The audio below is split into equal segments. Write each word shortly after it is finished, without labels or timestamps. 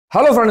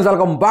Hello friends,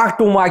 welcome back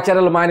to my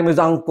channel. My name is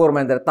Ankur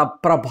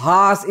Mendiratta.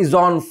 Prabhas is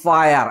on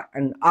fire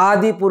and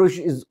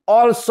Adipurush is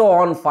also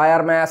on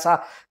fire. मैं ऐसा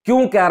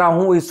क्यों कह रहा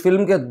हूं? इस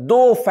film के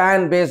दो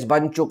फैन बेस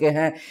बन चुके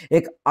हैं,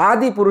 एक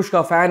आदिपुरुष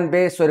का फैन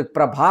बेस और एक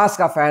प्रभास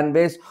का फैन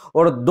बेस,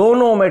 और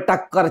दोनों में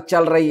टक्कर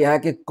चल रही है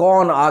कि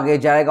कौन आगे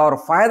जाएगा। और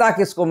फायदा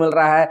किसको मिल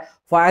रहा है?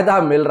 फायदा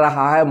मिल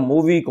रहा है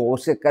मूवी को,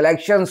 उसके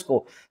कलेक्शंस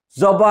को।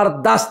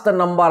 जबरदस्त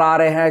नंबर आ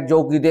रहे हैं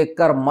जो कि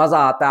देखकर मजा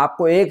आता है।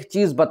 आपको एक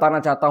चीज बताना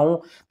चाहता हूं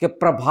कि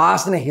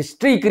प्रभास ने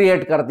हिस्ट्री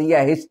क्रिएट कर दी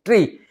है।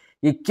 हिस्ट्री,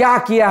 ये क्या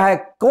किया है,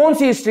 कौन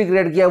सी हिस्ट्री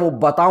क्रिएट किया है वो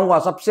बताऊंगा।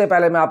 सबसे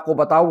पहले मैं आपको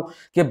बताऊं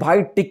कि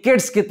भाई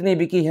टिकट्स कितनी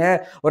बिकी हैं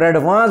और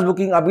एडवांस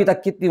बुकिंग अभी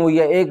तक कितनी हुई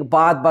है। एक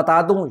बात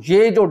बता दूं,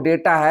 ये जो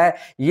डेटा है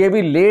ये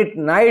भी लेट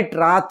नाइट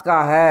रात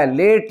का है,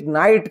 लेट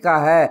नाइट का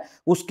है,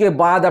 उसके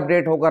बाद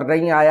अपडेट होकर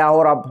नहीं आया।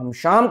 और अब हम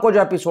शाम को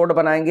जो एपिसोड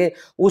बनाएंगे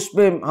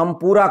उसमें हम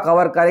पूरा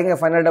कवर करेंगे,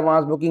 फाइनल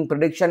एडवांस बुकिंग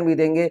प्रेडिक्शन भी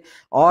देंगे।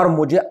 और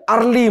मुझे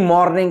अर्ली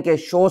मॉर्निंग के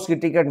शोज की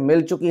टिकट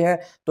मिल चुकी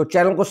है, तो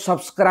चैनल को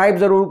सब्सक्राइब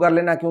जरूर कर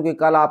लेना क्योंकि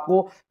कल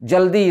आपको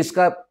जल्दी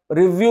इसका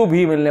रिव्यू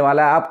भी मिलने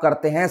वाला है। आप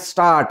करते हैं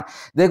स्टार्ट।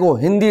 देखो,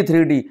 हिंदी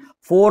 3D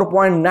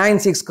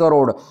 4.96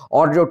 करोड़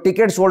और जो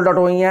टिकट सोल्ड आउट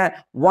हुई हैं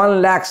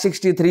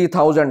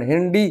 1,63,000।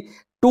 Hindi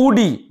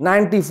 2D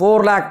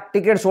 94 lakh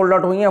ticket sold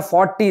out हुई हैं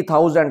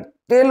 40,000।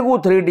 तेलुगु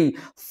 3D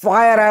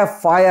फायर है,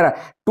 fire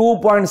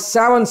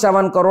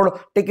 2.77 crore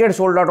ticket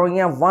sold out हुई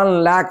हैं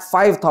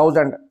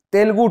 1,05,000।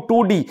 तेलुगु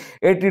 2D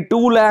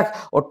 82 लाख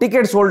और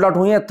टिकट सोल्ड आउट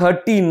हुई हैं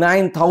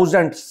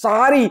 39,000।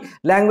 सारी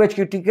लैंग्वेज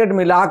की टिकट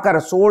मिलाकर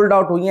सोल्ड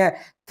आउट हुई हैं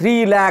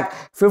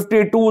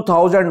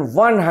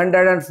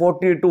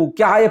 3,52,142।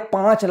 क्या ये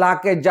 5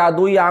 लाख के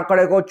जादुई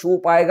आंकड़े को छू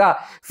पाएगा?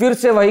 फिर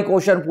से वही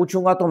क्वेश्चन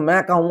पूछूंगा तो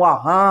मैं कहूंगा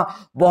हाँ,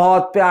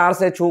 बहुत प्यार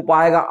से छू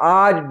पाएगा।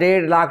 आज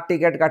 1.5 लाख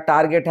टिकट का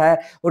टारगेट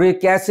है और ये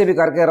कैसे भी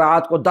करके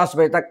रात को 10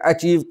 बजे तक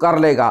अचीव कर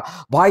लेगा।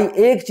 भाई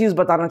एक चीज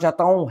बताना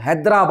चाहता हूं,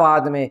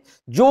 हैदराबाद में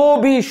जो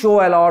भी शो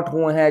अलॉट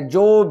हुए हैं,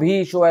 जो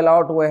भी शो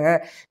अलॉट हुए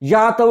हैं,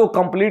 या तो वो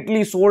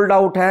कंप्लीटली सोल्ड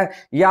आउट है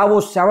या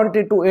वो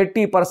 70 to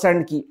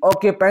 80% की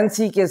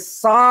ऑक्यूपेंसी के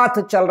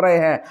साथ चल रहे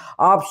हैं।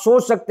 आप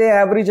सोच सकते हैं,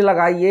 एवरेज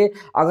लगाइए,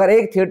 अगर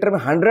एक थिएटर में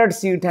 100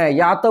 सीट हैं,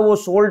 या तो वो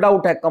सोल्ड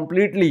आउट है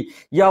कंप्लीटली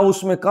या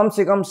उसमें कम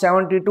से कम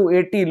 70 to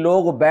 80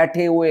 लोग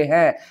बैठे हुए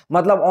हैं,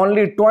 मतलब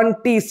ओनली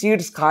 20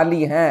 सीट्स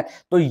खाली हैं।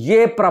 तो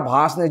ये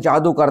प्रभास ने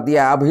जादू कर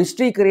दिया। अब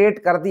हिस्ट्री क्रिएट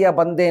कर दिया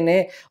बंदे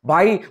ने।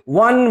 भाई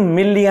 1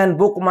 मिलियन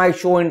बुक माई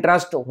शो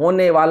इंटरेस्ट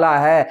होने वाला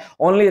है।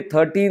 ओनली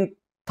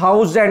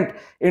 13,000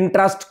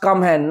 इंटरेस्ट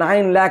कम है,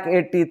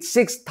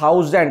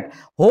 9,86,000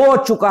 हो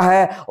चुका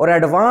है। और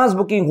एडवांस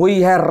बुकिंग हुई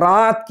है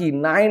रात की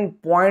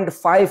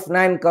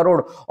 9.59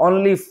 करोड़,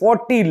 ओनली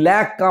 40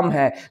 लाख कम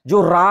है,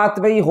 जो रात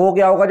में ही हो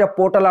गया होगा। जब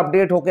पोर्टल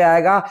अपडेट होके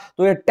आएगा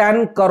तो ये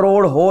 10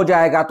 करोड़ हो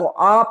जाएगा। तो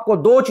आपको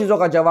दो चीजों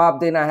का जवाब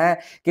देना है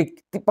कि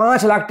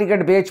 5 लाख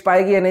टिकट बेच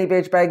पाएगी या नहीं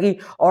बेच पाएगी,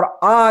 और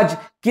आज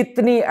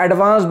कितनी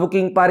एडवांस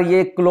बुकिंग पर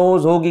ये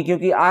क्लोज होगी,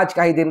 क्योंकि आज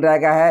का ही दिन रह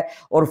गया है।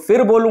 और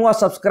फिर बोलूंगा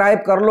सब्सक्राइब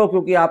कर लो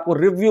क्योंकि आपको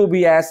रिव्यू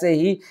भी ऐसे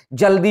ही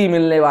जल्दी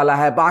मिलने वाला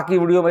है। बाकी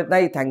वीडियो में इतना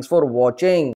ही। Thanks for watching.